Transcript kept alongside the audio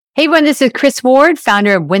Hey everyone, this is Chris Ward,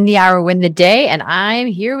 founder of Win the Hour, Win the Day, and I'm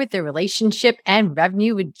here with the relationship and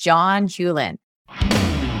revenue with John Hewlin.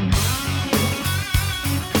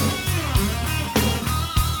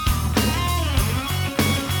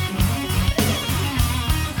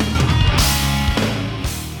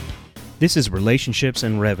 This is Relationships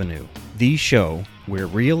and Revenue, the show where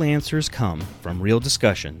real answers come from real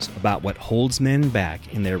discussions about what holds men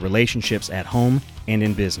back in their relationships at home and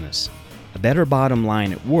in business. A better bottom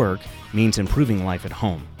line at work means improving life at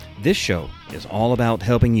home. This show is all about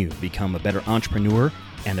helping you become a better entrepreneur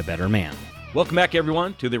and a better man. Welcome back,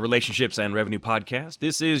 everyone, to the Relationships and Revenue Podcast.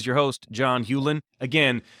 This is your host, John Hewlin.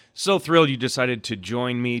 Again, so thrilled you decided to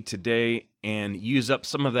join me today and use up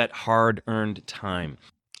some of that hard-earned time.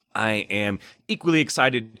 I am equally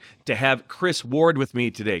excited to have Chris Ward with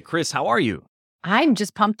me today. Chris, how are you? I'm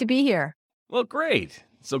just pumped to be here. Well, great.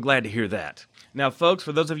 So glad to hear that. Now, folks,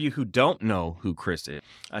 for those of you who don't know who Chris is,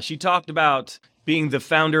 she talked about being the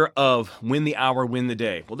founder of Win the Hour, Win the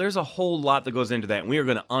Day. Well, there's a whole lot that goes into that, and we are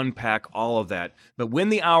going to unpack all of that. But Win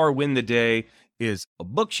the Hour, Win the Day is a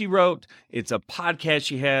book she wrote. It's a podcast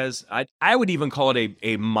she has. I would even call it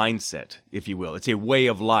a mindset, if you will. It's a way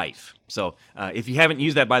of life. So if you haven't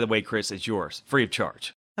used that, by the way, Chris, it's yours, free of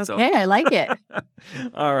charge. Okay, I like it.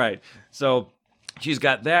 All right. So she's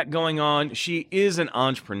got that going on. She is an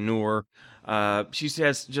entrepreneur. She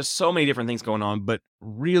has just so many different things going on. But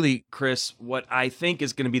really, Chris, what I think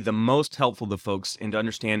is going to be the most helpful to folks and to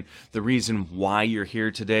understand the reason why you're here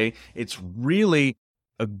today, it's really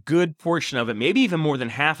a good portion of it, maybe even more than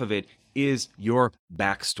half of it, is your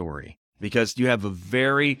backstory. Because you have a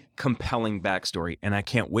very compelling backstory. And I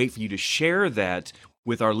can't wait for you to share that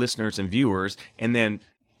with our listeners and viewers. And then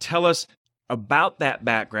tell us about that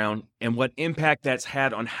background and what impact that's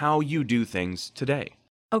had on how you do things today.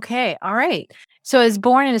 Okay, all right. So I was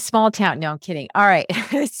born in a small town. No, I'm kidding. All right.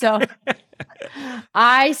 So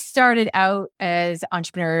I started out as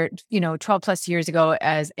entrepreneur, 12 plus years ago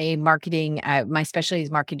as a marketing, my specialty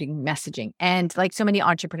is marketing messaging. And like so many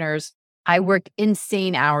entrepreneurs, I worked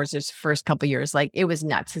insane hours those first couple of years. Like it was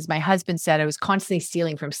nuts. As my husband said, I was constantly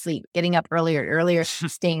stealing from sleep, getting up earlier and earlier,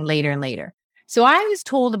 staying later and later. So I was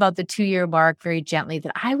told about the 2-year mark very gently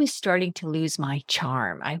that I was starting to lose my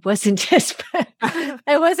charm. I wasn't as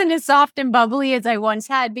soft and bubbly as I once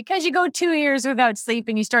had, because you go 2 years without sleep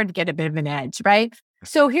and you start to get a bit of an edge, right?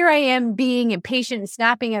 So here I am being impatient and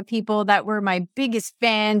snapping at people that were my biggest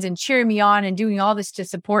fans and cheering me on and doing all this to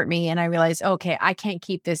support me. And I realized, okay, I can't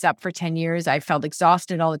keep this up for 10 years. I felt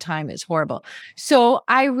exhausted all the time. It's horrible. So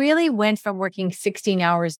I really went from working 16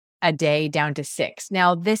 hours a day down to 6.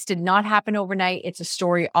 Now, this did not happen overnight. It's a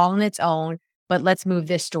story all on its own, but let's move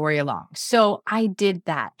this story along. So I did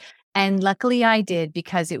that. And luckily I did,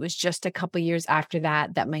 because it was just a couple of years after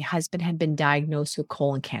that my husband had been diagnosed with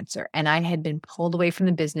colon cancer, and I had been pulled away from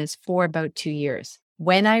the business for about 2 years.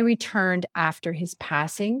 When I returned after his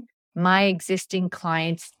passing, my existing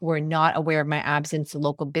clients were not aware of my absence. The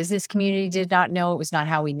local business community did not know. It was not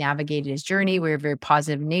how we navigated his journey. We were very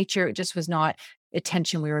positive in nature. It just was not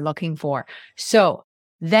attention we were looking for. So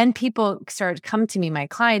then people started to come to me, my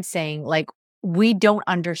clients, saying like, we don't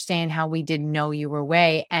understand how we didn't know you were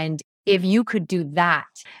away. And if you could do that,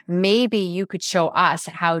 maybe you could show us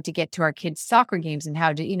how to get to our kids' soccer games and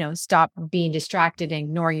how to, stop being distracted and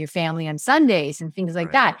ignoring your family on Sundays and things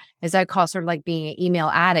like that. As I call sort of like being an email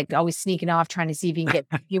addict, always sneaking off, trying to see if you can get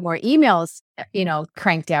a few more emails,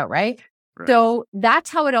 cranked out, right? So that's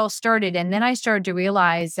how it all started. And then I started to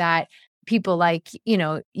realize that people like,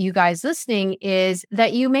 you guys listening, is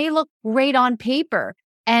that you may look great on paper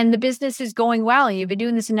and the business is going well and you've been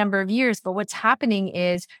doing this a number of years, but what's happening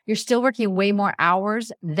is you're still working way more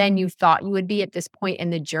hours than you thought you would be at this point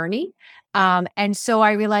in the journey. And so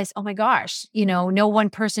I realized, oh my gosh, no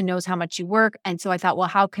one person knows how much you work. And so I thought, well,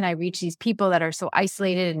 how can I reach these people that are so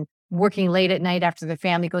isolated and working late at night after their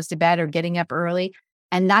family goes to bed or getting up early?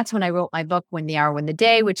 And that's when I wrote my book, Win the Hour, Win the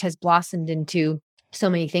Day, which has blossomed into so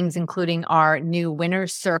many things, including our new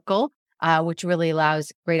Winner's Circle, which really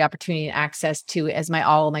allows great opportunity and access to, as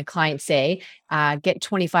all my clients say, get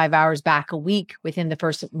 25 hours back a week within the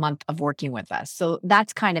first month of working with us. So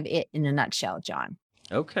that's kind of it in a nutshell, John.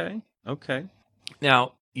 Okay.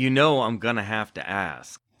 Now, I'm going to have to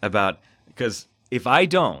ask about, because if I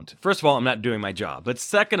don't, first of all, I'm not doing my job. But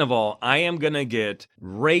second of all, I am going to get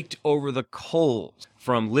raked over the coals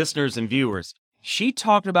from listeners and viewers. She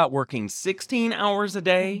talked about working 16 hours a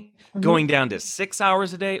day, going down to 6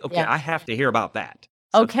 hours a day. Okay, yeah. I have to hear about that.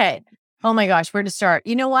 Okay. Oh my gosh, where to start?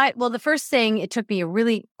 You know what? Well, the first thing, it took me a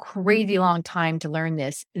really crazy long time to learn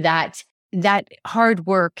this, that hard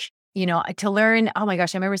work to learn. Oh my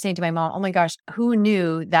gosh, I remember saying to my mom, oh my gosh, who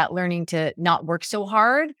knew that learning to not work so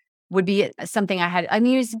hard would be something I had. I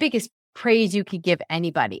mean, it's the biggest praise you could give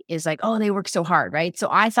anybody is like, oh, they work so hard, right? So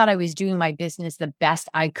I thought I was doing my business the best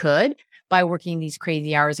I could by working these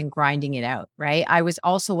crazy hours and grinding it out, right? I was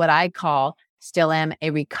also what I call, still am, a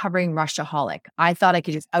recovering rushaholic. I thought I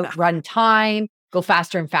could just outrun time, go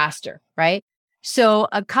faster and faster, right? So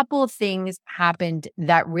a couple of things happened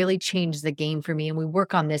that really changed the game for me. And we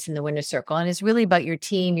work on this in the Winner's Circle. And it's really about your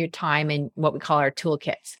team, your time, and what we call our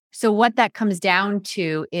toolkits. So what that comes down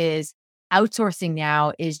to is outsourcing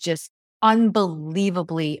now is just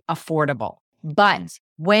unbelievably affordable. But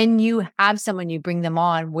when you have someone, you bring them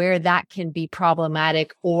on, where that can be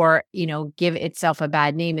problematic or, give itself a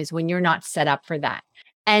bad name is when you're not set up for that.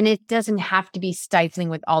 And it doesn't have to be stifling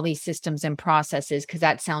with all these systems and processes, because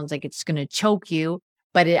that sounds like it's going to choke you,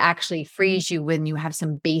 but it actually frees you when you have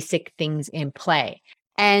some basic things in play.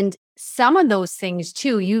 And some of those things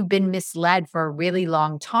too, you've been misled for a really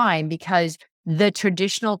long time because the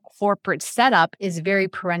traditional corporate setup is very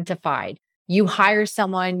parentified. You hire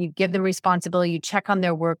someone, you give them responsibility, you check on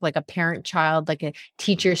their work like a parent child, like a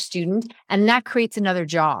teacher student, and that creates another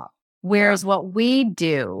job. Whereas what we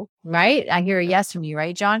do, right? I hear a yes from you,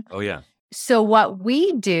 right, John? Oh, yeah. So what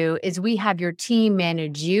we do is we have your team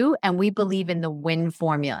manage you, and we believe in the WIN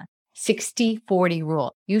formula, 60-40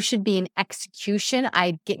 rule. You should be in execution.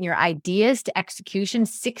 Getting your ideas to execution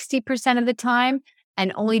 60% of the time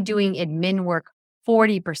and only doing admin work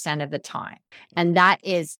 40% of the time. And that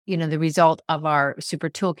is, the result of our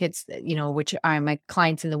super toolkits, which are my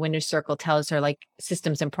clients in the Winner's Circle tell us are like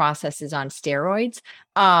systems and processes on steroids.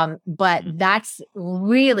 But that's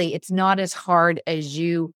really, it's not as hard as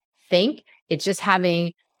you think. It's just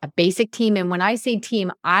having a basic team. And when I say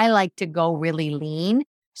team, I like to go really lean.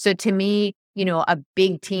 So to me, a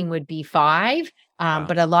big team would be 5.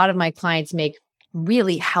 But a lot of my clients make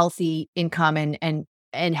really healthy income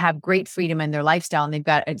and have great freedom in their lifestyle. And they've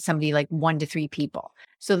got somebody like 1 to 3 people.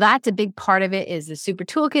 So that's a big part of it is the super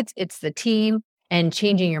toolkits. It's the team and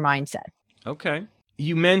changing your mindset. Okay.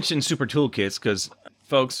 You mentioned super toolkits because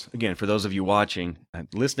folks, again, for those of you watching,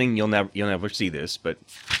 listening, you'll never see this, but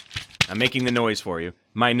I'm making the noise for you.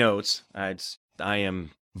 My notes, I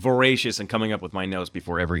am voracious in coming up with my notes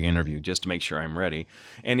before every interview just to make sure I'm ready.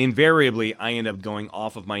 And invariably, I end up going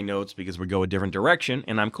off of my notes because we go a different direction,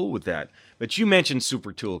 and I'm cool with that. But you mentioned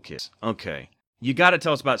super toolkits. Okay. You got to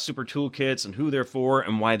tell us about super toolkits and who they're for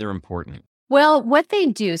and why they're important. Well, what they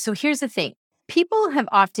do. So here's the thing. People have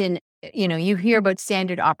often, you hear about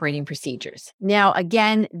standard operating procedures. Now,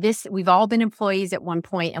 again, we've all been employees at one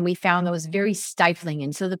point, and we found those very stifling.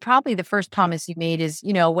 And so probably the first promise you made is,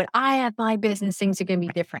 when I have my business, things are going to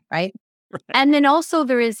be different, right? And then also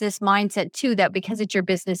there is this mindset too, that because it's your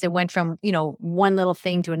business, it went from, one little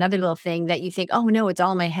thing to another little thing that you think, oh no, it's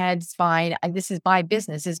all in my head. It's fine. This is my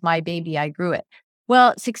business. This is my baby. I grew it.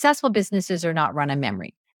 Well, successful businesses are not run on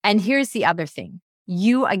memory. And here's the other thing.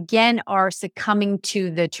 You again are succumbing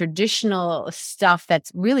to the traditional stuff that's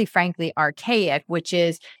really, frankly, archaic, which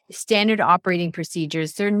is standard operating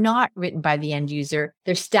procedures. They're not written by the end user.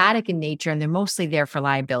 They're static in nature, and they're mostly there for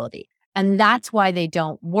liability. And that's why they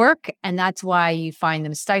don't work. And that's why you find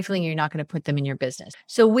them stifling. You're not going to put them in your business.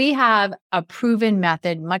 So we have a proven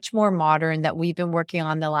method, much more modern, that we've been working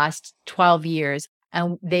on the last 12 years.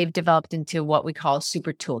 And they've developed into what we call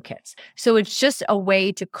super toolkits. So it's just a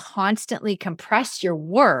way to constantly compress your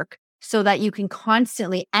work so that you can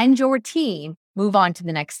constantly, and your team, move on to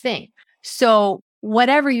the next thing. So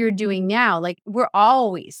whatever you're doing now, like we're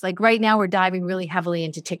always, like right now, we're diving really heavily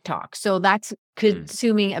into TikTok. So that's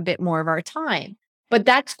consuming a bit more of our time. But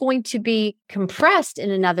that's going to be compressed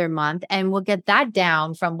in another month. And we'll get that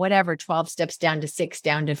down from 12 steps down to 6,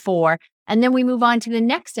 down to 4. And then we move on to the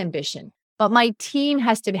next ambition. But my team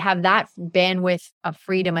has to have that bandwidth of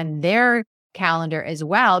freedom in their calendar as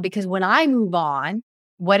well, because when I move on,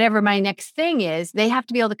 whatever my next thing is, they have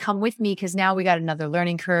to be able to come with me because now we got another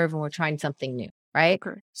learning curve and we're trying something new, right?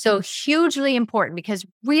 Okay. So hugely important, because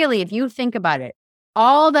really, if you think about it,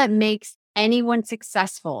 all that makes anyone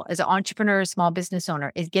successful as an entrepreneur or small business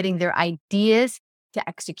owner is getting their ideas to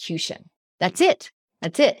execution. That's it.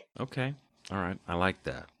 That's it. Okay. All right. I like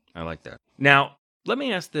that. Now, let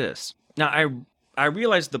me ask this. Now, I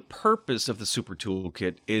realize the purpose of the super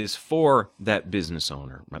toolkit is for that business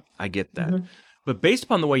owner. I get that. Mm-hmm. But based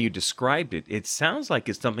upon the way you described it, it sounds like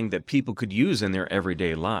it's something that people could use in their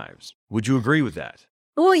everyday lives. Would you agree with that?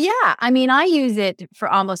 Well, yeah. I mean, I use it for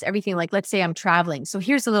almost everything. Like, let's say I'm traveling. So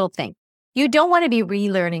here's a little thing. You don't want to be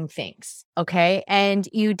relearning things, okay? And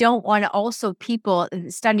you don't want to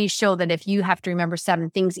studies show that if you have to remember 7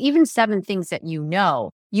 things, even 7 things that you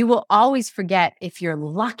know, You will always forget, if you're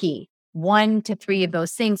lucky, 1 to 3 of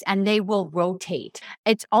those things, and they will rotate.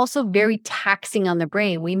 It's also very taxing on the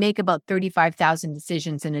brain. We make about 35,000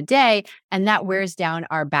 decisions in a day, and that wears down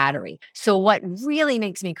our battery. So what really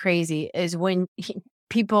makes me crazy is when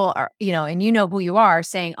people are, and you know who you are,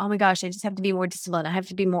 saying, oh my gosh, I just have to be more disciplined. I have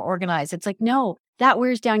to be more organized. It's like, no, that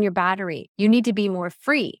wears down your battery. You need to be more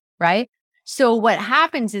free, right? So what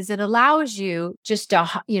happens is it allows you just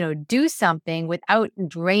to, do something without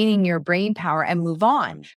draining your brain power and move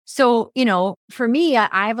on. So, for me,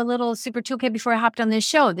 I have a little super toolkit before I hopped on this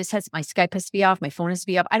show. This has my Skype has to be off. My phone has to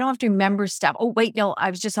be up. I don't have to remember stuff. Oh, wait, no, I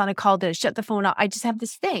was just on a call to shut the phone off. I just have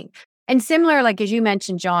this thing. And similar, like, as you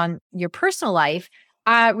mentioned, John, your personal life,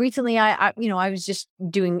 recently, I was just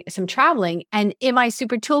doing some traveling, and in my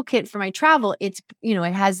super toolkit for my travel, it's,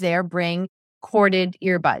 it has there, bring corded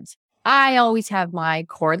earbuds. I always have my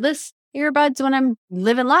cordless earbuds when I'm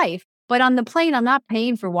living life, but on the plane, I'm not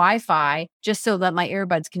paying for Wi-Fi just so that my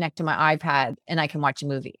earbuds connect to my iPad and I can watch a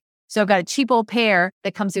movie. So I've got a cheap old pair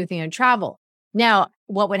that comes with me on travel. Now,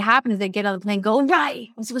 what would happen is they get on the plane, go, right,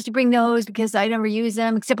 I'm supposed to bring those because I never use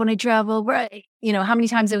them except when I travel, right? How many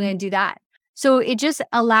times are we going to do that? So it just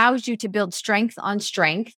allows you to build strength on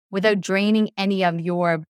strength without draining any of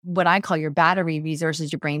your, what I call your battery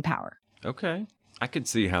resources, your brain power. Okay. I could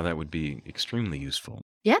see how that would be extremely useful.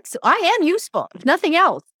 Yes, I am useful, if nothing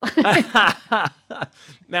else.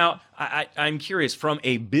 Now, I'm curious, from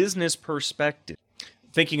a business perspective,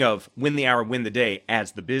 thinking of Win the Hour, Win the Day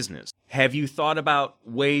as the business, have you thought about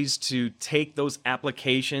ways to take those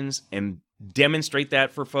applications and demonstrate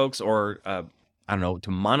that for folks, or to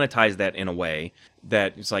monetize that in a way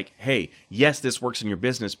that it's like, hey, yes, this works in your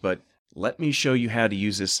business, but let me show you how to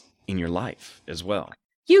use this in your life as well?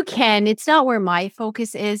 You can. It's not where my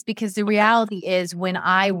focus is, because the reality is when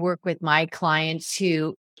I work with my clients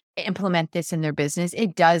who implement this in their business,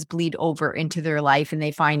 it does bleed over into their life and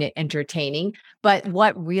they find it entertaining. But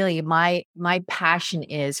what really my passion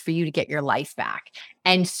is for you to get your life back.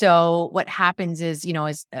 And so what happens is,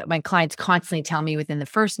 as my clients constantly tell me within the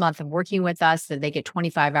first month of working with us that they get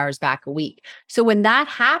 25 hours back a week. So when that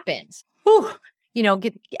happens,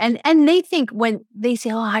 and they think, when they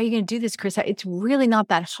say, oh, how are you going to do this, Chris? It's really not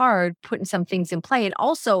that hard putting some things in play. And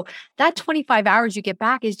also that 25 hours you get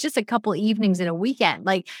back is just a couple evenings in a weekend.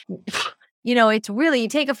 Like, it's really, you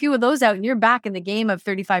take a few of those out and you're back in the game of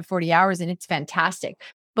 35, 40 hours, and it's fantastic.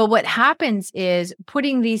 But what happens is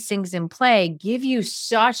putting these things in play give you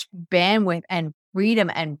such bandwidth and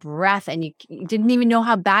freedom and breath. And you didn't even know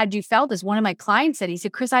how bad you felt. As one of my clients said, he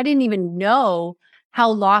said, Chris, I didn't even know how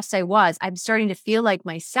lost I was. I'm starting to feel like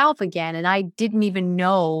myself again. And I didn't even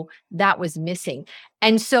know that was missing.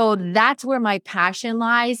 And so that's where my passion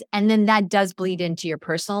lies. And then that does bleed into your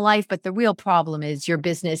personal life. But the real problem is your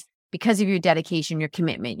business, because of your dedication, your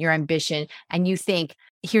commitment, your ambition. And you think,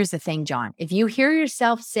 here's the thing, John, if you hear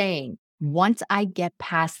yourself saying, once I get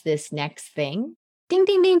past this next thing, ding,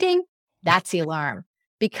 ding, ding, ding, that's the alarm.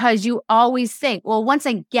 Because you always think, well, once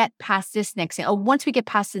I get past this next thing, or once we get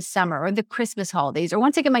past this summer or the Christmas holidays, or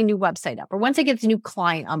once I get my new website up, or once I get this new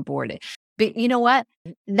client onboarded. But you know what?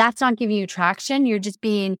 That's not giving you traction. You're just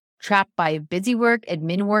being trapped by busy work,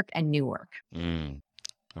 admin work, and new work. I'm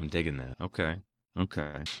digging that. Okay.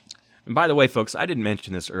 And by the way, folks, I didn't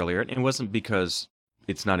mention this earlier. It wasn't because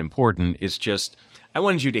it's not important. It's just I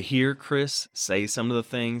wanted you to hear Chris say some of the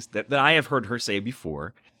things that I have heard her say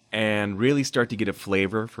before, and really start to get a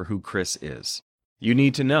flavor for who Chris is. You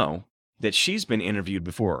need to know that she's been interviewed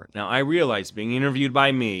before. Now, I realize being interviewed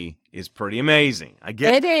by me is pretty amazing. I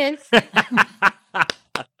get it is.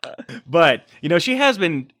 But, she has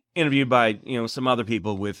been interviewed by, some other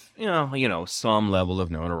people with, some level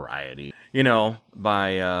of notoriety,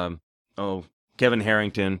 by, Kevin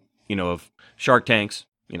Harrington, of Shark Tanks,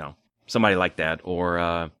 somebody like that,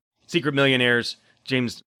 or Secret Millionaires,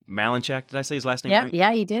 James Malinchak, did I say his last name?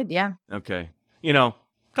 Yeah, you did. Yeah. Okay. A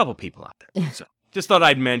couple people out there. So just thought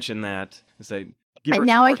I'd mention that and say,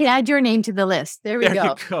 now I can add your name to the list. There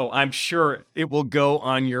you go. I'm sure it will go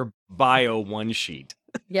on your bio one sheet.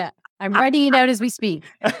 Yeah. I'm writing it out as we speak.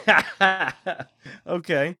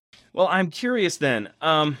 Okay. Well, I'm curious then.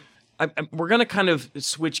 We're going to kind of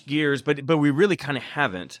switch gears, but we really kind of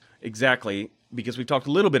haven't exactly, because we've talked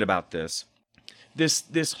a little bit about this.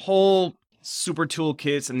 This whole super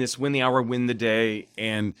toolkits and this Win the Hour, Win the Day,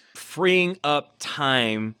 and freeing up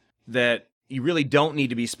time that you really don't need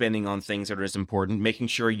to be spending on things that are as important, making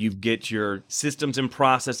sure you get your systems and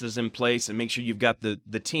processes in place and make sure you've got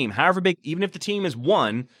the team. However big, even if the team is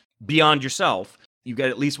one beyond yourself, you've got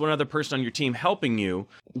at least one other person on your team helping you.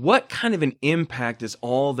 What kind of an impact does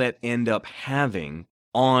all that end up having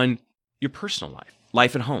on your personal life?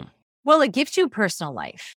 life at home. Well, it gives you personal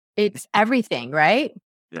life. It's everything, right?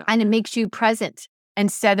 Yeah. And it makes you present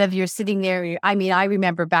instead of you're sitting there. I mean, I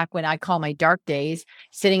remember back when I call my dark days,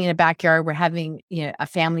 sitting in a backyard, we're having, a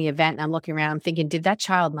family event, and I'm looking around, I'm thinking, did that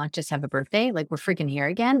child not just have a birthday? Like, we're freaking here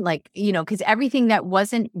again. Like, because everything that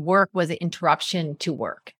wasn't work was an interruption to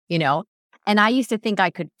work, And I used to think I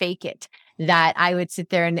could fake it, that I would sit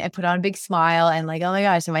there and put on a big smile and like, oh my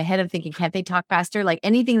gosh, in my head, I'm thinking, can't they talk faster? Like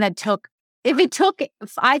anything that if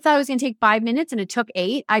I thought it was going to take 5 minutes and it took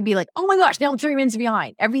 8, I'd be like, oh my gosh, now I'm 3 minutes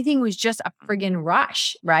behind. Everything was just a friggin'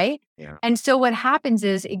 rush, right? Yeah. And so what happens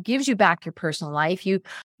is it gives you back your personal life.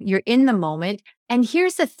 You're in the moment. And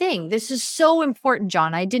here's the thing. This is so important,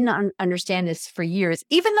 John. I didn't understand this for years,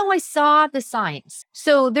 even though I saw the science.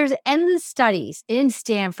 So there's endless studies in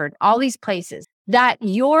Stanford, all these places, that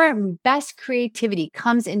your best creativity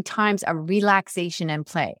comes in times of relaxation and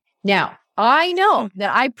play. Now, I know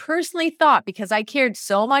that I personally thought, because I cared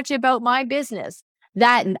so much about my business,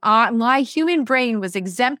 that my human brain was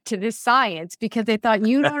exempt to this science, because they thought,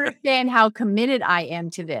 you don't understand how committed I am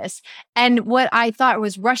to this. And what I thought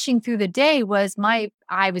was rushing through the day was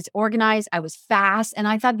I was organized, I was fast, and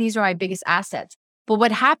I thought these were my biggest assets. But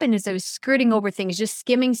what happened is I was skirting over things, just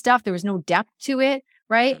skimming stuff. There was no depth to it,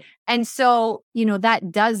 right? And so, that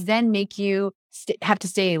does then make you have to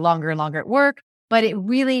stay longer and longer at work, but it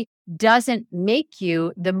really doesn't make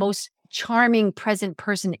you the most charming, present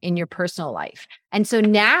person in your personal life. And so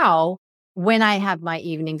now when I have my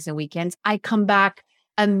evenings and weekends, I come back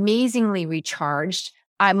amazingly recharged.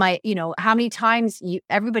 How many times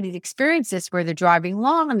everybody's experienced this, where they're driving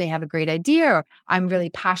along and they have a great idea, or I'm really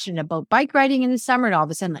passionate about bike riding in the summer, and all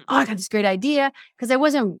of a sudden, like, oh, I got this great idea, because I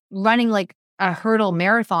wasn't running like a hurdle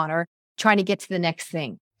marathoner trying to get to the next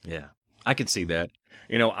thing. Yeah, I could see that.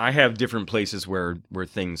 I have different places where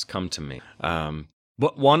things come to me.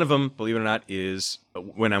 But one of them, believe it or not, is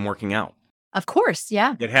when I'm working out. Of course,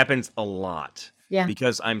 yeah. It happens a lot. Yeah.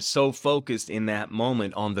 Because I'm so focused in that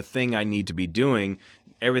moment on the thing I need to be doing,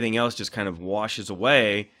 everything else just kind of washes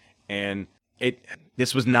away. And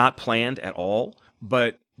this was not planned at all,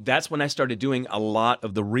 but that's when I started doing a lot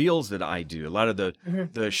of the reels that I do. A lot of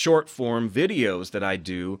the short form videos that I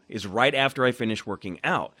do is right after I finish working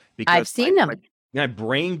out. Because I've seen them. My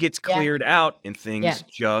brain gets cleared out and things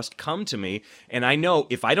just come to me. And I know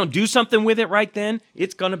if I don't do something with it right then,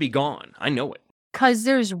 it's going to be gone. I know it. Because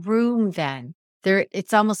there's room then.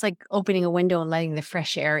 It's almost like opening a window and letting the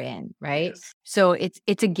fresh air in, right? Yes. So it's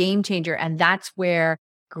a game changer. And that's where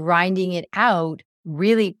grinding it out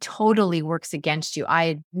really totally works against you. I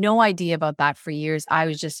had no idea about that for years. I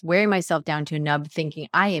was just wearing myself down to a nub, thinking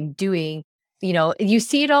I am doing, you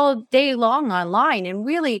see it all day long online. And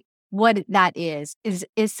really what that is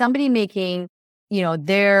somebody making,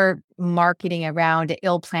 their marketing around an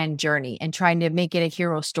ill-planned journey and trying to make it a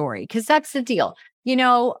hero story. Because that's the deal.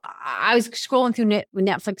 I was scrolling through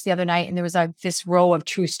Netflix the other night, and there was this row of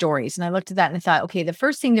true stories. And I looked at that and I thought, okay, the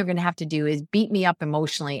first thing they're going to have to do is beat me up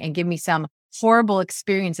emotionally and give me some horrible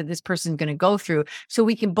experience that this person's going to go through, so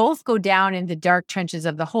we can both go down in the dark trenches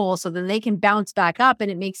of the hole, so then they can bounce back up,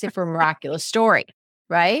 and it makes it for a miraculous story,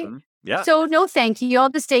 right? Yeah. So no, thank you. I'll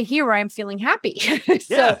just stay here where I'm feeling happy.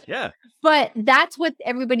 Yeah. But that's what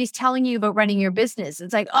everybody's telling you about running your business.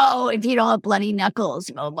 It's like, oh, if you don't have bloody knuckles,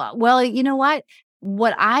 blah, blah. Well, you know what?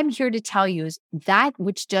 What I'm here to tell you is that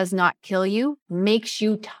which does not kill you makes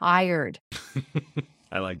you tired.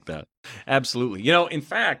 I like that. Absolutely. In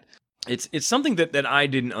fact, it's something that I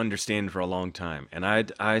didn't understand for a long time. And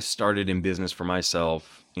I started in business for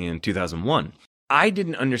myself in 2001. I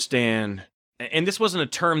didn't understand, and this wasn't a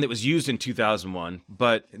term that was used in 2001,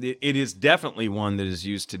 but it is definitely one that is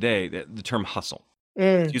used today, the term hustle.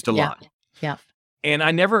 It's used a lot. Yeah. And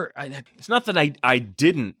it's not that I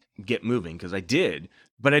didn't get moving, because I did,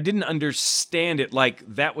 but I didn't understand it like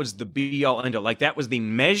that was the be all end all, like that was the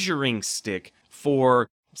measuring stick for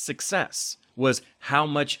success, was how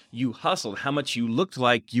much you hustled, how much you looked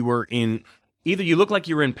like you were in, either you looked like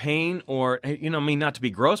you were in pain, or, not to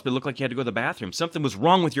be gross, but it looked like you had to go to the bathroom. Something was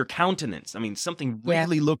wrong with your countenance. Something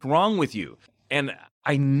really looked wrong with you. And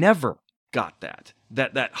I never got that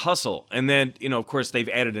hustle. And then, of course, they've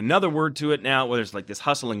added another word to it now, where there's like this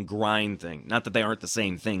hustle and grind thing. Not that they aren't the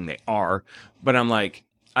same thing, they are. But I'm like,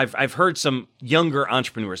 I've heard some younger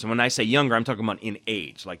entrepreneurs, and when I say younger, I'm talking about in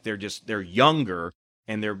age. Like they're younger,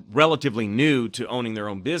 and they're relatively new to owning their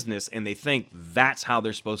own business, and they think that's how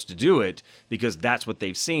they're supposed to do it because that's what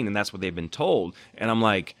they've seen and that's what they've been told. And I'm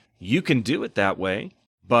like, you can do it that way,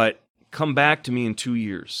 but come back to me in 2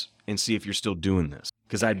 years and see if you're still doing this,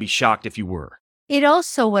 because I'd be shocked if you were. It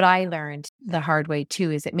also, what I learned the hard way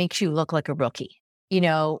too, is it makes you look like a rookie.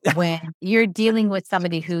 when you're dealing with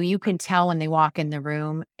somebody who you can tell when they walk in the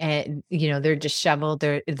room and, they're disheveled,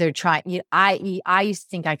 they're trying, I used to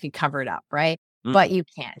think I could cover it up, right? But you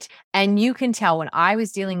can't. And you can tell when I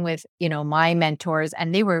was dealing with, my mentors,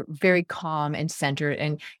 and they were very calm and centered,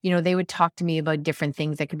 and, they would talk to me about different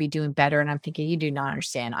things that could be doing better. And I'm thinking, you do not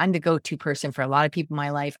understand. I'm the go-to person for a lot of people in my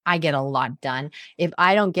life. I get a lot done. If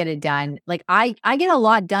I don't get it done, like I get a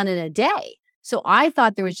lot done in a day. So I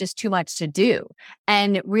thought there was just too much to do.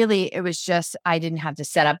 And really, it was just, I didn't have the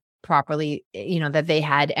setup properly, that they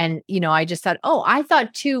had. And, I just thought, I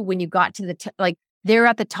thought too, when you got to they're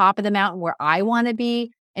at the top of the mountain where I want to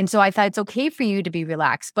be. And so I thought it's okay for you to be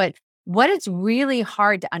relaxed. But what it's really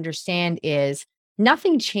hard to understand is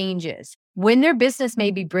nothing changes. When their business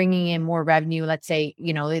may be bringing in more revenue, let's say,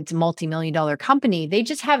 it's a multi-million-dollar company, they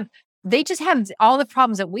just have all the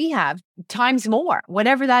problems that we have times more,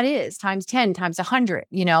 whatever that is, times 10, times 100,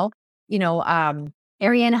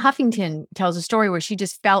 Arianna Huffington tells a story where she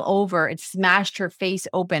just fell over and smashed her face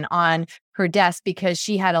open on her desk because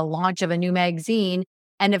she had a launch of a new magazine.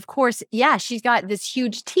 And of course, she's got this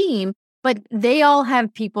huge team, but they all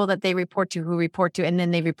have people that they report to, and then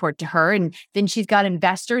they report to her. And then she's got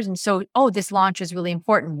investors. And so, this launch is really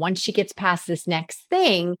important. Once she gets past this next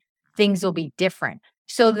thing, things will be different.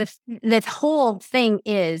 So this whole thing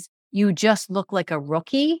is you just look like a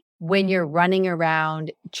rookie when you're running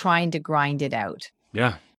around trying to grind it out.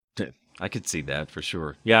 Yeah, I could see that for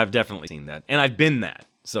sure. Yeah, I've definitely seen that. And I've been that.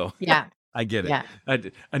 So yeah, I get it. Yeah.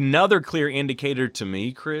 Another clear indicator to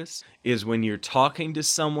me, Chris, is when you're talking to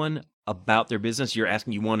someone about their business, you're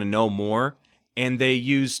asking, you want to know more, and they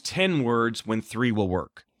use 10 words when 3 will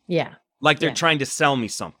work. Yeah. Like they're trying to sell me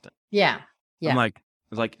something. Yeah. Yeah. I'm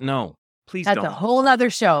like, no, please That's don't. a whole other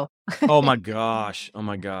show. Oh my gosh.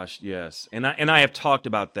 Yes. And I have talked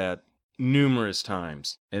about that numerous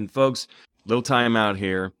times. And folks, little time out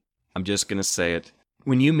here. I'm just going to say it.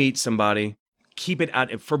 When you meet somebody, keep it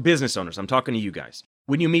out. For business owners, I'm talking to you guys.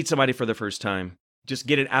 When you meet somebody for the first time, just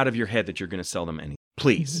get it out of your head that you're going to sell them anything.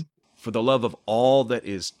 Please, for the love of all that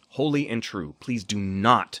is holy and true, please do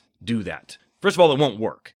not do that. First of all, it won't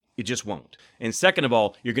work. It just won't. And second of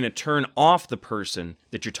all, you're going to turn off the person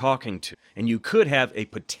that you're talking to. And you could have a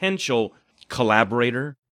potential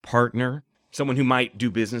collaborator, partner, someone who might do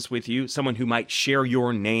business with you, someone who might share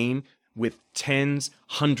your name with tens,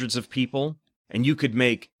 hundreds of people, and you could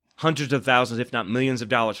make hundreds of thousands, if not millions of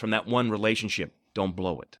dollars from that one relationship. Don't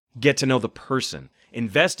blow it. Get to know the person.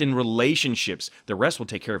 Invest in relationships. The rest will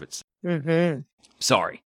take care of itself. Mm-hmm.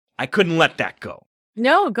 Sorry, I couldn't let that go.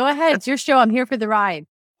 No, go ahead. It's your show. I'm here for the ride.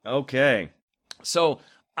 Okay. So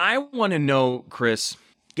I want to know, Chris,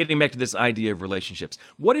 getting back to this idea of relationships,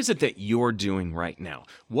 what is it that you're doing right now?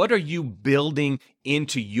 What are you building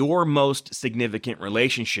into your most significant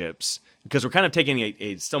relationships? Because we're kind of taking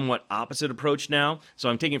a somewhat opposite approach now. So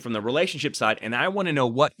I'm taking it from the relationship side, and I want to know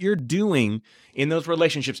what you're doing in those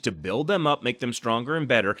relationships to build them up, make them stronger and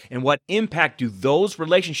better, and what impact do those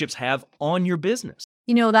relationships have on your business?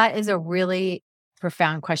 That is a really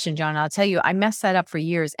profound question, John. I'll tell you, I messed that up for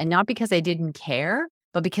years, and not because I didn't care,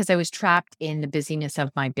 but because I was trapped in the busyness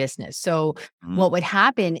of my business. So what would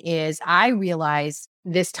happen is I realized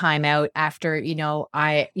this time out after,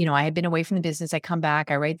 I had been away from the business. I come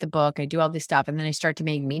back, I write the book, I do all this stuff, and then I start to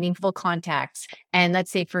make meaningful contacts. And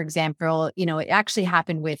let's say, for example, it actually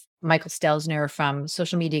happened with Michael Stelzner from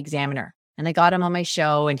Social Media Examiner. And I got him on my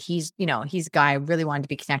show, and he's a guy I really wanted to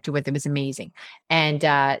be connected with. It was amazing. And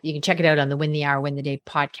you can check it out on the Win the Hour, Win the Day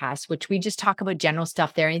podcast, which we just talk about general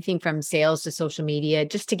stuff there, anything from sales to social media,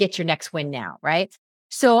 just to get your next win now, right?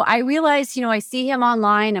 So I realized, I see him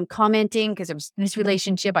online, I'm commenting because it was this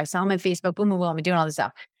relationship. I saw him on Facebook, boom, boom, boom, I'm doing all this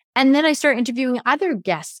stuff. And then I start interviewing other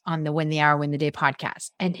guests on the Win the Hour, Win the Day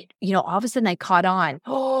podcast. And, all of a sudden I caught on,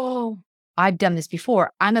 I've done this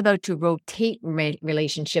before. I'm about to rotate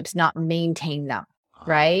relationships, not maintain them.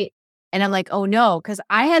 Right. And I'm like, oh no, because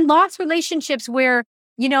I had lost relationships where,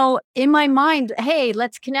 in my mind, hey,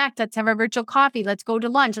 let's connect. Let's have a virtual coffee. Let's go to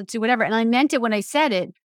lunch. Let's do whatever. And I meant it when I said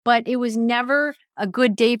it, but it was never a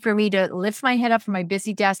good day for me to lift my head up from my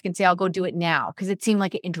busy desk and say, I'll go do it now. Because it seemed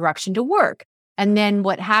like an interruption to work. And then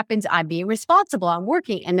what happens, I'm being responsible, I'm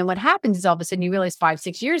working. And then what happens is all of a sudden you realize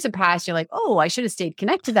 5-6 years have passed. You're like, oh, I should have stayed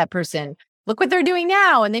connected to that person. Look what they're doing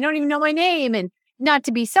now. And they don't even know my name. And not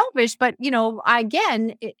to be selfish, but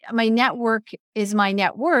my network is my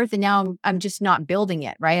net worth. And now I'm just not building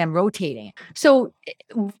it, right? I'm rotating. So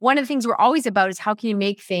one of the things we're always about is how can you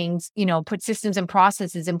make things, put systems and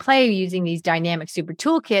processes in play using these dynamic super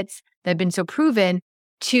toolkits that have been so proven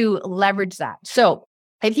to leverage that. So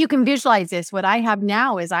if you can visualize this, what I have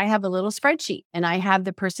now is I have a little spreadsheet and I have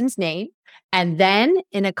the person's name. And then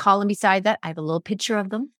in a column beside that, I have a little picture of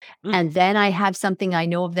them. And then I have something I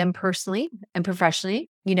know of them personally and professionally,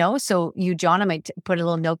 so you, John, I might put a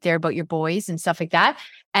little note there about your boys and stuff like that.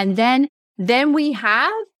 And then we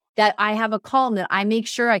have that I have a column that I make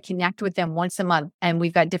sure I connect with them once a month. And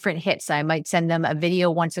we've got different hits. I might send them a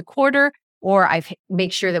video once a quarter, or I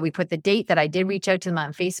make sure that we put the date that I did reach out to them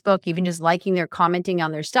on Facebook, even just liking their, commenting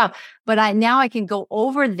on their stuff. But now I can go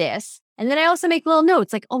over this. And then I also make little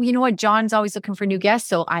notes like, oh, you know what? John's always looking for new guests.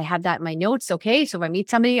 So I have that in my notes. Okay. So if I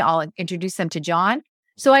meet somebody, I'll introduce them to John.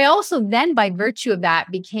 So I also then, by virtue of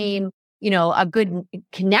that, became a good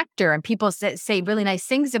connector, and people say really nice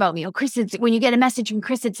things about me. Oh, Chris, when you get a message from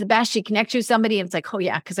Chris, it's the best. She connects you with somebody. And it's like, oh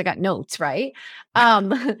yeah, because I got notes, right?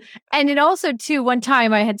 And it also too, one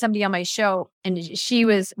time I had somebody on my show, and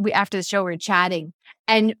after the show we were chatting,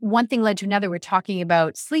 and one thing led to another. We're talking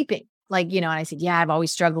about sleeping, and I said, yeah, I've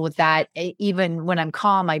always struggled with that. Even when I'm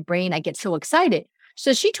calm, my brain, I get so excited.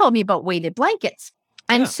 So she told me about weighted blankets.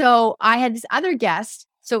 And so I had this other guest.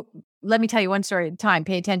 So let me tell you one story at a time.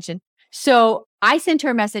 Pay attention. So I sent her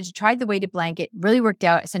a message, tried the weighted blanket, really worked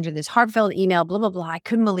out. I sent her this heartfelt email, blah, blah, blah. I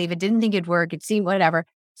couldn't believe it. Didn't think it'd work. It seemed whatever.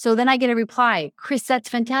 So then I get a reply, Chris, that's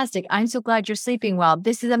fantastic. I'm so glad you're sleeping well.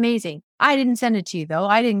 This is amazing. I didn't send it to you though.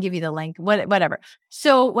 I didn't give you the link, whatever.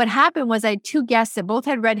 So what happened was I had two guests that both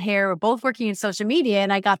had red hair, were both working in social media,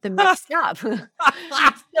 and I got them mixed up.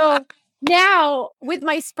 So now with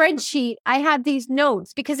my spreadsheet, I have these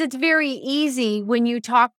notes because it's very easy when you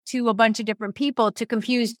talk to a bunch of different people to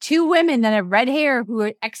confuse two women that have red hair who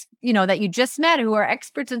are that you just met, who are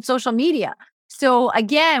experts in social media. So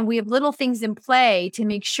again, we have little things in play to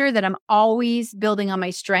make sure that I'm always building on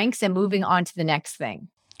my strengths and moving on to the next thing.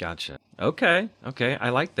 Gotcha. Okay. I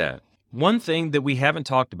like that. One thing that we haven't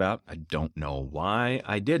talked about, I don't know why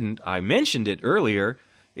I didn't. I mentioned it earlier.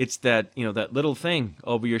 It's that, that little thing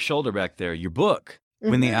over your shoulder back there, your book,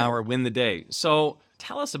 Win the Hour, Win the Day. So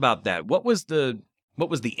tell us about that. What was the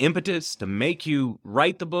impetus to make you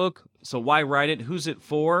write the book? So why write it? Who's it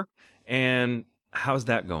for? And how's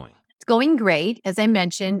that going? It's going great. As I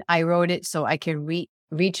mentioned, I wrote it so I can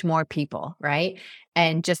reach more people, right?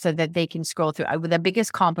 And just so that they can scroll through. The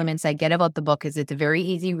biggest compliments I get about the book is it's a very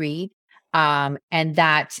easy read. And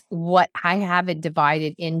that what I have it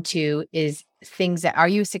divided into is things that, are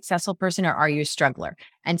you a successful person or are you a struggler?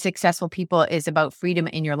 And successful people is about freedom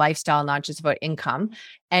in your lifestyle, not just about income.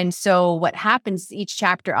 And so what happens each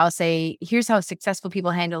chapter, I'll say, here's how successful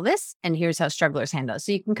people handle this, and here's how strugglers handle it.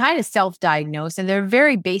 So you can kind of self-diagnose, and they're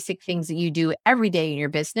very basic things that you do every day in your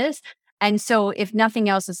business. And so if nothing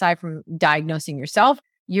else, aside from diagnosing yourself,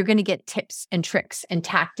 you're going to get tips and tricks and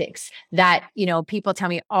tactics that, people tell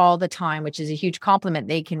me all the time, which is a huge compliment.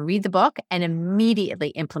 They can read the book and immediately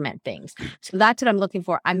implement things. So that's what I'm looking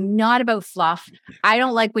for. I'm not about fluff. I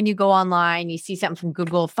don't like when you go online, you see something from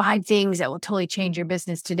Google, 5 things that will totally change your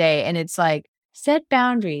business today. And it's like, set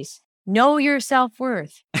boundaries, know your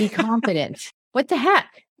self-worth, be confident. What the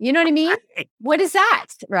heck? You know what I mean? What is that?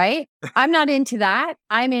 Right? I'm not into that.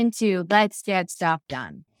 I'm into let's get stuff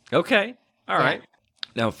done. Okay. All right.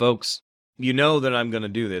 Now, folks, you know that I'm going to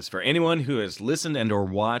do this. For anyone who has listened and or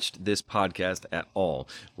watched this podcast at all,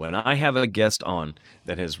 when I have a guest on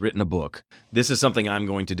that has written a book, this is something I'm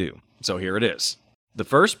going to do. So here it is. The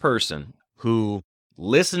first person who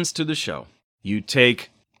listens to the show, you take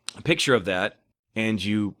a picture of that and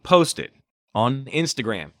you post it on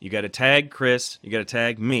Instagram. You got to tag Chris. You got to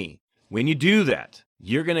tag me. When you do that,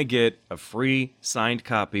 you're going to get a free signed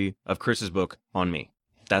copy of Chris's book on me.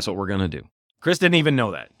 That's what we're going to do. Chris didn't even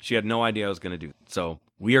know that. She had no idea I was going to do it. So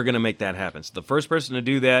we are going to make that happen. So the first person to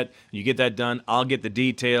do that, you get that done. I'll get the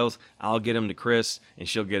details. I'll get them to Chris, and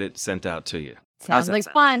she'll get it sent out to you. Sounds like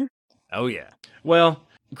fun. Oh, yeah. Well,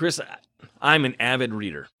 Chris, I'm an avid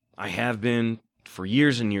reader. I have been for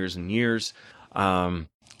years and years and years. I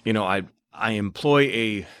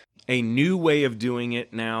employ a new way of doing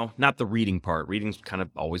it now. Not the reading part. Reading's kind of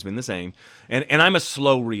always been the same. And I'm a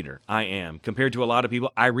slow reader. I am. Compared to a lot of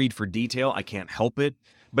people, I read for detail. I can't help it.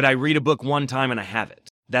 But I read a book one time and I have it.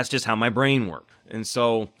 That's just how my brain works. And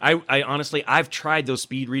so I honestly, I've tried those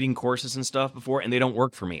speed reading courses and stuff before, and they don't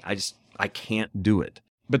work for me. I can't do it.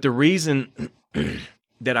 But the reason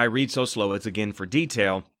that I read so slow is, again, for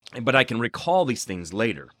detail. But I can recall these things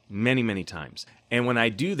later, many, many times. And when I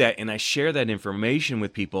do that and I share that information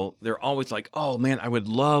with people, they're always like, oh man, I would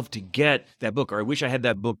love to get that book, or I wish I had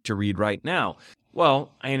that book to read right now.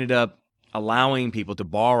 Well, I ended up allowing people to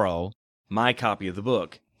borrow my copy of the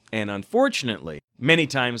book. And unfortunately, many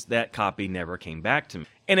times that copy never came back to me.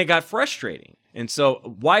 And it got frustrating And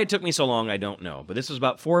so why it took me so long, I don't know. But this was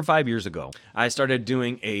about 4 or 5 years ago. I started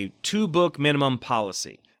doing a 2-book minimum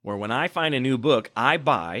policy where when I find a new book, I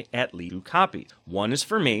buy at least 2 copies. One is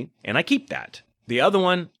for me, and I keep that. The other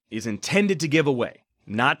one is intended to give away,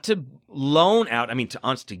 not to loan out. I mean,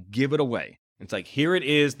 to give it away. It's like, here it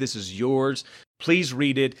is. This is yours. Please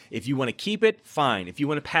read it. If you want to keep it, fine. If you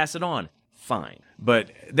want to pass it on, fine.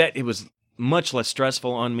 But it was much less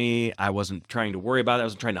stressful on me. I wasn't trying to worry about it. I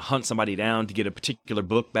wasn't trying to hunt somebody down to get a particular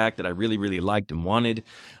book back that I really, really liked and wanted.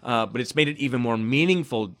 But it's made it even more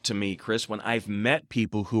meaningful to me, Chris, when I've met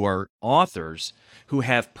people who are authors who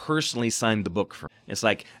have personally signed the book for me. It's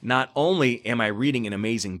like, not only am I reading an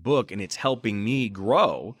amazing book and it's helping me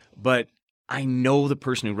grow, but I know the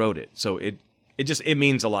person who wrote it. So it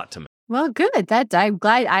means a lot to me. Well, good. I'm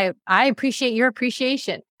glad. I appreciate your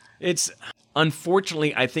appreciation. It's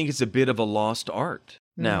unfortunately, I think it's a bit of a lost art.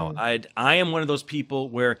 Now, I am one of those people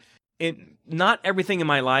where not everything in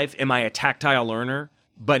my life am I a tactile learner,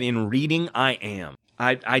 but in reading, I am.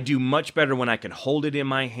 I do much better when I can hold it in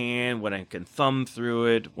my hand, when I can thumb through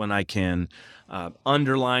it, when I can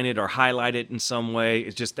underline it or highlight it in some way.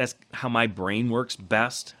 It's just that's how my brain works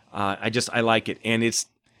best. I like it. And this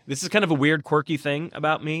is kind of a weird, quirky thing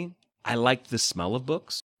about me. I like the smell of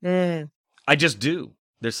books. I just do.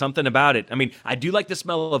 There's something about it. I mean, I do like the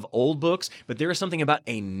smell of old books, but there is something about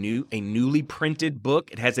a newly printed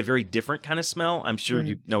book. It has a very different kind of smell. I'm sure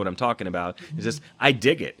you know what I'm talking about. It's just, I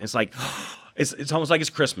dig it. It's like, it's almost like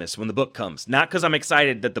it's Christmas when the book comes. Not because I'm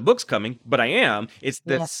excited that the book's coming, but I am. It's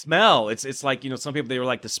the smell. It's like, some people, they were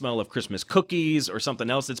like the smell of Christmas cookies or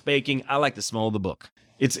something else that's baking. I like the smell of the book.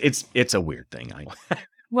 It's a weird thing.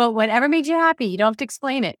 Well, whatever makes you happy. You don't have to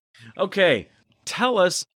explain it. Okay. Tell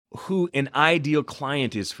us who an ideal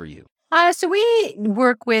client is for you. So we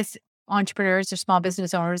work with entrepreneurs or small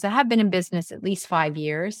business owners that have been in business at least 5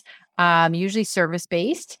 years, usually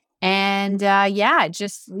service-based. And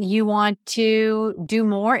just you want to do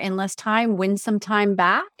more in less time, win some time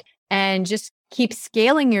back, and just keep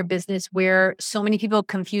scaling your business where so many people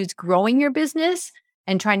confuse growing your business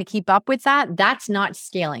and trying to keep up with that. That's not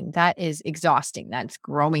scaling. That is exhausting. That's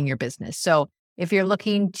growing your business. So if you're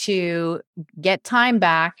looking to get time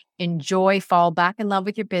back, fall back in love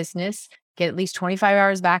with your business, get at least 25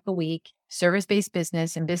 hours back a week, service-based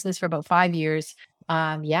business and business for about 5 years,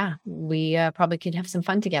 we probably could have some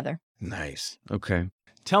fun together. Nice. Okay.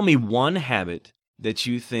 Tell me one habit that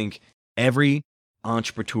you think every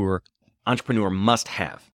entrepreneur must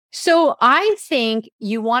have. So I think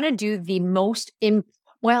you want to do the most,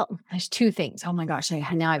 there's 2 things. Oh my gosh.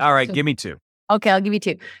 All right. Give me 2. Okay. I'll give you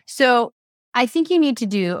 2. So I think you need to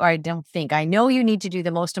do, or I know you need to do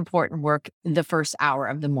the most important work the first hour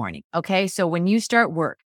of the morning. Okay. So when you start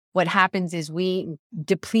work, what happens is we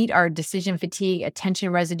deplete our decision fatigue,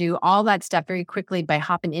 attention residue, all that stuff very quickly by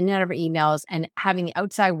hopping in and out of our emails and having the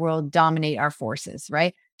outside world dominate our forces,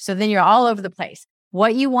 right? So then you're all over the place.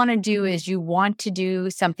 What you want to do is you want to do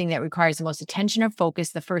something that requires the most attention or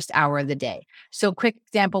focus the first hour of the day. So quick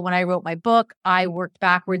example, when I wrote my book, I worked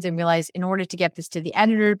backwards and realized in order to get this to the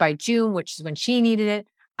editor by June, which is when she needed it,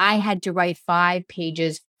 I had to write 5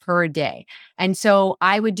 pages per day. And so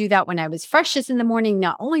I would do that when I was freshest in the morning.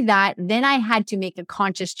 Not only that, then I had to make a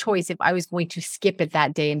conscious choice if I was going to skip it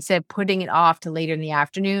that day instead of putting it off to later in the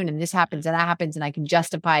afternoon. And this happens and that happens, and I can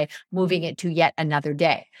justify moving it to yet another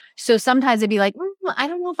day. So sometimes I'd be like, I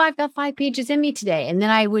don't know if I've got 5 pages in me today. And then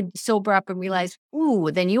I would sober up and realize,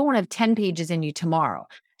 then you won't have 10 pages in you tomorrow.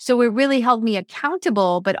 So it really held me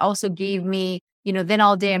accountable, but also gave me, then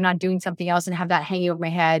all day I'm not doing something else and have that hanging over my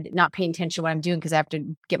head, not paying attention to what I'm doing because I have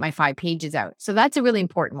to get my 5 pages out. So that's a really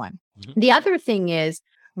important one. Mm-hmm. The other thing is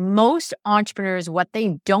most entrepreneurs, what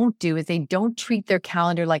they don't do is they don't treat their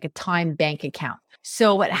calendar like a time bank account.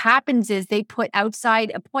 So what happens is they put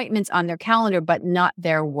outside appointments on their calendar, but not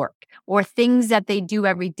their work or things that they do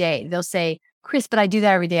every day. They'll say, Chris, but I do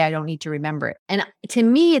that every day. I don't need to remember it. And to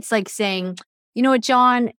me, it's like saying, you know what,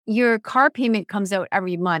 John, your car payment comes out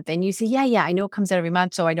every month. And you say, yeah, I know it comes out every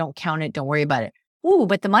month, so I don't count it. Don't worry about it.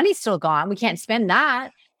 But the money's still gone. We can't spend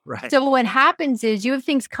that. Right. So what happens is you have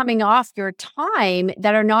things coming off your time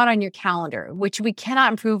that are not on your calendar, which we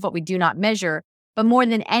cannot improve what we do not measure. But more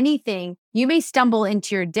than anything, you may stumble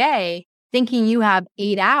into your day thinking you have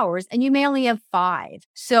 8 hours and you may only have 5.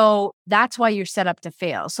 So that's why you're set up to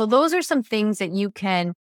fail. So those are some things that you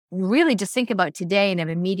can really just think about today and have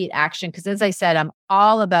immediate action. Because as I said, I'm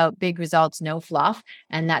all about big results, no fluff.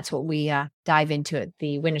 And that's what we dive into at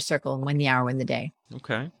the Winner's Circle and Win the Hour, Win the Day.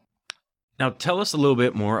 Okay. Now tell us a little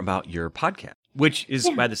bit more about your podcast, which is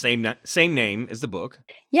by the same name as the book.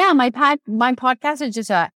 Yeah, my podcast is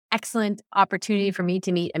just an excellent opportunity for me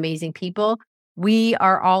to meet amazing people We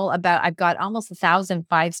are all about, I've got almost 1,000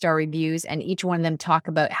 5-star reviews, and each one of them talk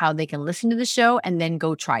about how they can listen to the show and then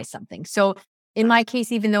go try something. So in my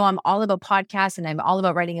case, even though I'm all about podcasts and I'm all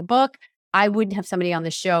about writing a book, I wouldn't have somebody on the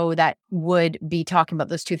show that would be talking about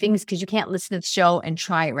those two things, because you can't listen to the show and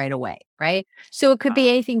try it right away, right? So it could be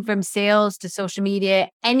anything from sales to social media,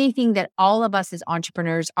 anything that all of us as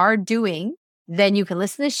entrepreneurs are doing, then you can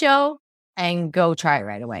listen to the show and go try it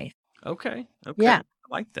right away. Okay. Yeah.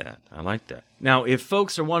 I like that. Now, if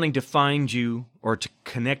folks are wanting to find you or to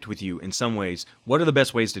connect with you in some ways, what are the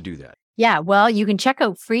best ways to do that? Yeah, well, you can check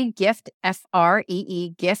out Free Gift,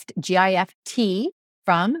 FREE, gift, GIFT,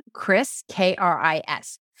 from Kris,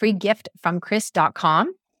 KRIS,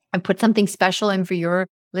 freegiftfromkris.com. I put something special in for your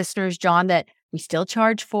listeners, John, that we still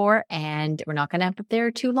charge for, and we're not going to have it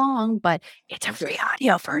there too long, but it's a free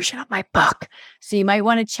audio version of my book. So you might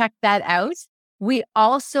want to check that out. We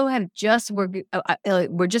also have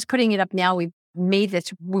we're just putting it up now. We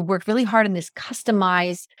worked really hard on this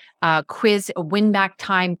customized quiz, a win back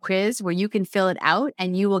time quiz, where you can fill it out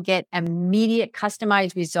and you will get immediate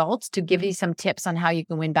customized results to give you some tips on how you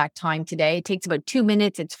can win back time today. It takes about 2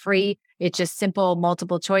 minutes. It's free. It's just simple,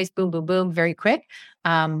 multiple choice, boom, boom, boom, very quick.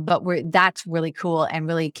 But that's really cool and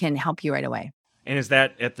really can help you right away. And is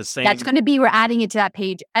that at the same? That's going to be, we're adding it to that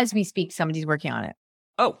page as we speak. Somebody's working on it.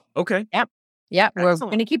 Oh, okay. Yep. Yeah, we're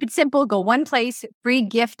Excellent. going to keep it simple. Go one place,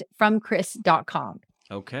 freegiftfromkris.com.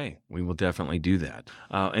 Okay, we will definitely do that.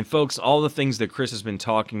 And folks, all the things that Kris has been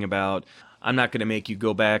talking about, I'm not going to make you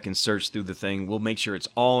go back and search through the thing. We'll make sure it's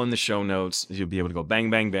all in the show notes. You'll be able to go bang,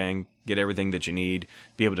 bang, bang, get everything that you need,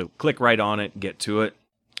 be able to click right on it, get to it.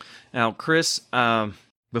 Now, Kris,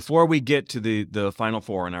 before we get to the final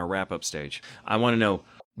four in our wrap-up stage, I want to know,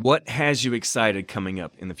 what has you excited coming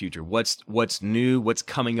up in the future? What's new? What's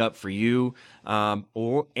coming up for you?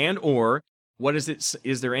 Or what is it?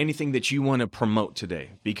 Is there anything that you want to promote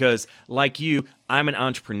today? Because like you, I'm an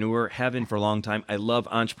entrepreneur, have been for a long time. I love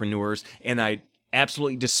entrepreneurs, and I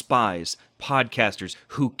absolutely despise podcasters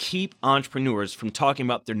who keep entrepreneurs from talking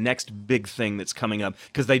about their next big thing that's coming up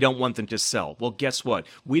because they don't want them to sell. Well, guess what?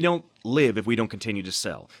 We don't live if we don't continue to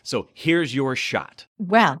sell. So here's your shot.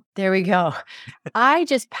 Well, there we go. I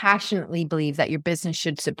just passionately believe that your business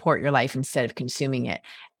should support your life instead of consuming it.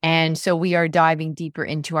 And so we are diving deeper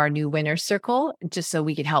into our new winner circle just so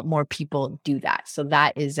we can help more people do that. So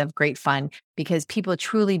that is of great fun, because people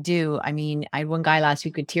truly do. I mean, I had one guy last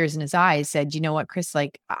week with tears in his eyes said, you know what, Kris,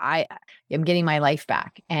 like I am getting my life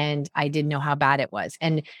back, and I didn't know how bad it was.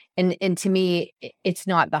 And to me, it's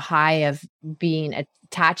not the high of being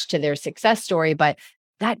attached to their success story, but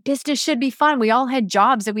that business should be fun. We all had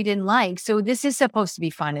jobs that we didn't like. So this is supposed to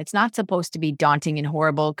be fun. It's not supposed to be daunting and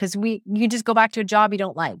horrible, because you just go back to a job you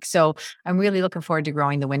don't like. So I'm really looking forward to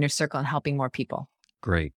growing the winner circle and helping more people.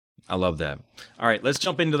 Great. I love that. All right, let's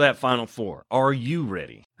jump into that final four. Are you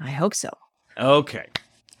ready? I hope so. Okay.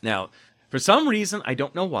 Now, for some reason, I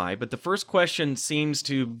don't know why, but the first question seems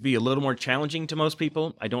to be a little more challenging to most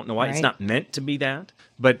people. I don't know why. Right. It's not meant to be that.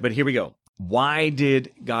 But here we go. Why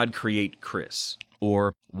did God create Kris?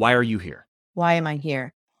 Or why are you here? Why am I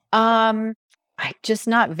here? I'm just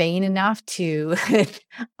not vain enough to,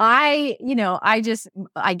 I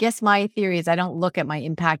guess my theory is I don't look at my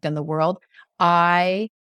impact on the world. My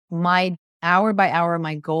hour by hour,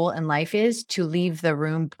 my goal in life is to leave the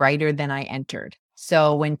room brighter than I entered.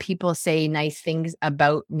 So when people say nice things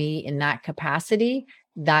about me in that capacity,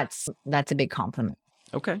 that's a big compliment.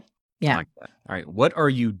 Okay. Yeah. I like that. All right. What are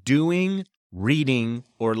you doing, reading,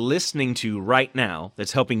 or listening to right now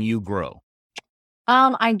that's helping you grow?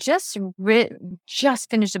 I just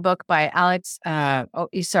finished a book by Alex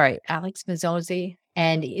Mazzozzi,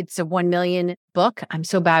 and it's a 1 million book. I'm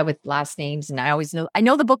so bad with last names, and I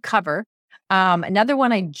know the book cover. Another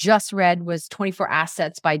one I just read was 24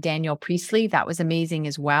 Assets by Daniel Priestley. That was amazing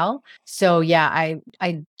as well. So yeah,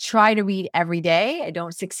 I try to read every day. I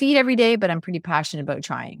don't succeed every day, but I'm pretty passionate about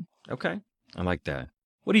trying. Okay. I like that.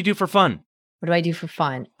 What do you do for fun? What do I do for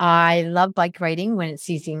fun? I love bike riding when it's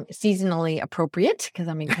seasonally appropriate, because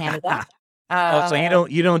I'm in Canada. So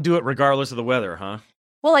you don't do it regardless of the weather, huh?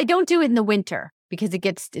 Well, I don't do it in the winter because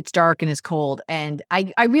it's dark and it's cold. And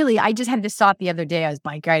I just had this thought the other day. I was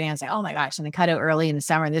bike riding. I was like, oh my gosh, and I cut out early in the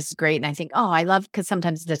summer. And this is great. And I think, because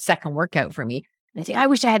sometimes it's a second workout for me. And I think, I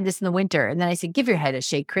wish I had this in the winter. And then I said, give your head a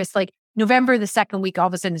shake, Kris. Like November, the second week, all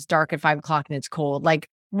of a sudden it's dark at 5 o'clock and it's cold. Like,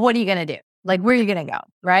 what are you going to do? Like, where are you going to go?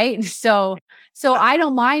 Right. So I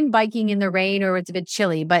don't mind biking in the rain or it's a bit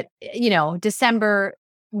chilly, but December,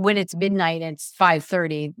 when it's midnight and it's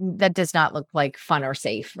 5:30, that does not look like fun or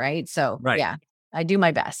safe. Right. So yeah, I do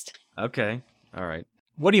my best. Okay. All right.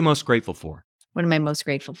 What are you most grateful for? What am I most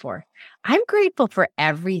grateful for? I'm grateful for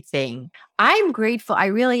everything. I'm grateful. I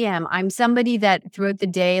really am. I'm somebody that throughout the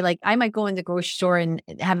day, like I might go in the grocery store and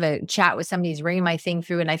have a chat with somebody who's ringing my thing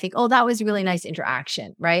through, and I think, oh, that was a really nice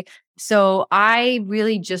interaction, right? So I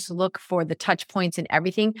really just look for the touch points in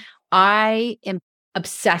everything. I am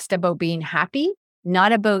obsessed about being happy,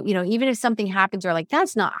 not about, even if something happens or like,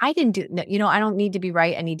 I didn't do, no, I don't need to be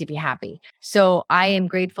right. I need to be happy. So I am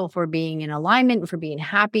grateful for being in alignment, for being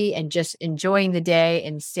happy and just enjoying the day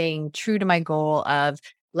and staying true to my goal of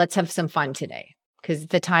let's have some fun today because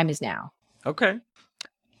the time is now. Okay.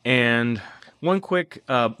 And one quick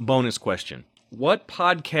bonus question. What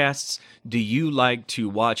podcasts do you like to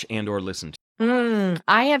watch and or listen to?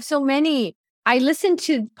 I have so many. I listen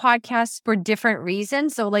to podcasts for different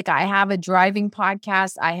reasons. So like I have a driving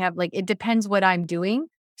podcast. I have it depends what I'm doing.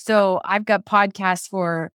 So I've got podcasts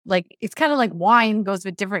for it's kind of like wine goes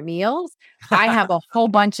with different meals. I have a whole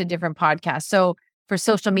bunch of different podcasts. So for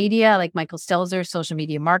social media, like Michael Stelzer, social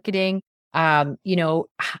media marketing, I'm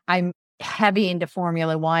heavy into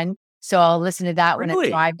Formula One. So I'll listen to that when I'm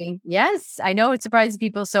driving. Yes, I know it surprises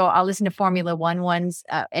people. So I'll listen to Formula One ones,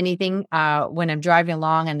 anything when I'm driving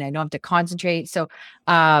along and I don't have to concentrate. So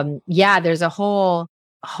there's a whole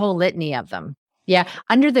litany of them. Yeah.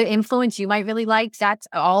 Under the Influence, you might really like. That's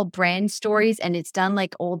all brand stories. And it's done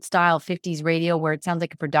like old style 50s radio where it sounds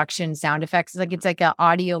like a production, sound effects. It's like an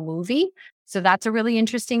audio movie. So that's a really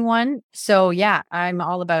interesting one. So yeah, I'm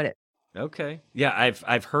all about it. Okay. Yeah,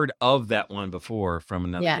 I've heard of that one before from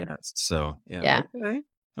another guest. So yeah.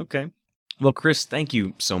 Okay. Well, Chris, thank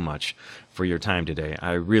you so much for your time today.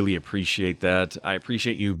 I really appreciate that. I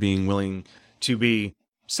appreciate you being willing to be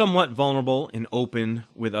somewhat vulnerable and open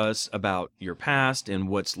with us about your past and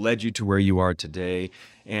what's led you to where you are today.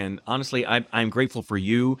 And honestly, I'm grateful for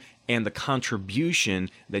you and the contribution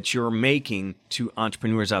that you're making to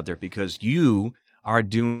entrepreneurs out there because you are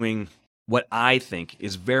doing what I think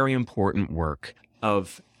is very important work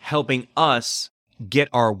of helping us get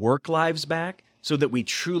our work lives back so that we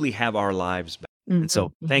truly have our lives back. Mm-hmm. And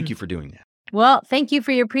so thank you for doing that. Well, thank you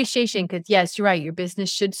for your appreciation because yes, you're right. Your business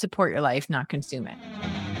should support your life, not consume it.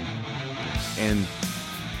 And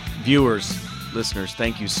viewers, listeners,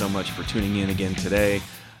 thank you so much for tuning in again today.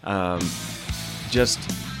 It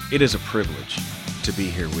is a privilege to be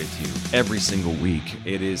here with you every single week.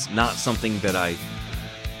 It is not something that I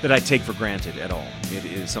take for granted at all. It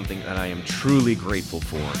is something that I am truly grateful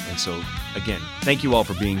for. And so, again, thank you all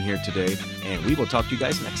for being here today, and we will talk to you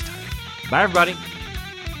guys next time. Bye, everybody.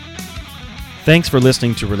 Thanks for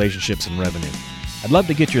listening to Relationships and Revenue. I'd love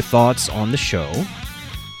to get your thoughts on the show.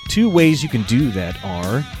 2 ways you can do that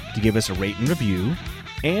are to give us a rate and review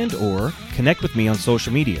and or connect with me on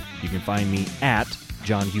social media. You can find me at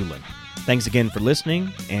John Hewlin. Thanks again for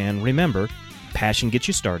listening, and remember, passion gets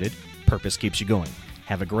you started, purpose keeps you going.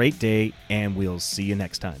 Have a great day, and we'll see you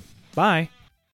next time. Bye.